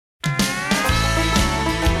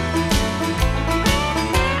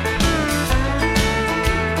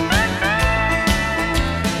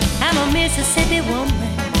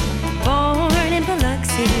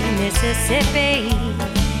Mississippi.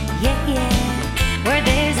 Yeah, yeah. Where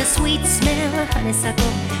there's a sweet smell of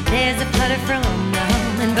honeysuckle, there's a flutter from the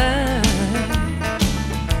hummingbird.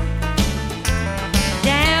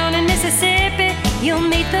 Down in Mississippi, you'll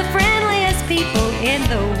meet the friendliest people in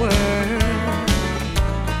the world.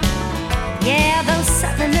 Yeah, those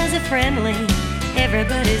Southerners are friendly,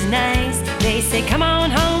 everybody's nice. They say, come on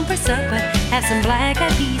home for supper, have some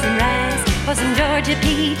black-eyed peas and rice, or some Georgia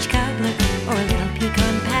peach cobbler, or a little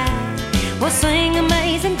pecan pie. We'll sing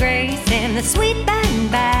Amazing Grace and the sweet by and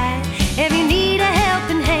by. If you need a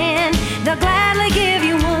helping hand, they'll gladly give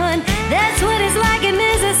you one. That's what it's like in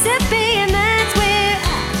Mississippi, and that's where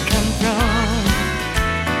I come from.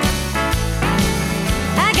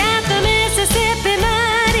 I got the Mississippi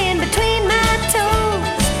mud in between my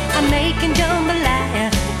toes. I'm making jambalaya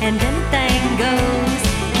and anything goes.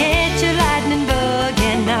 Catch a lightning bug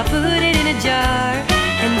and I'll put it in a jar,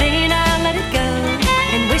 and then I'll let it go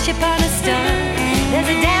and wish upon a star. There's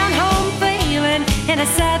a down-home feeling and a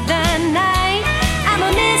southern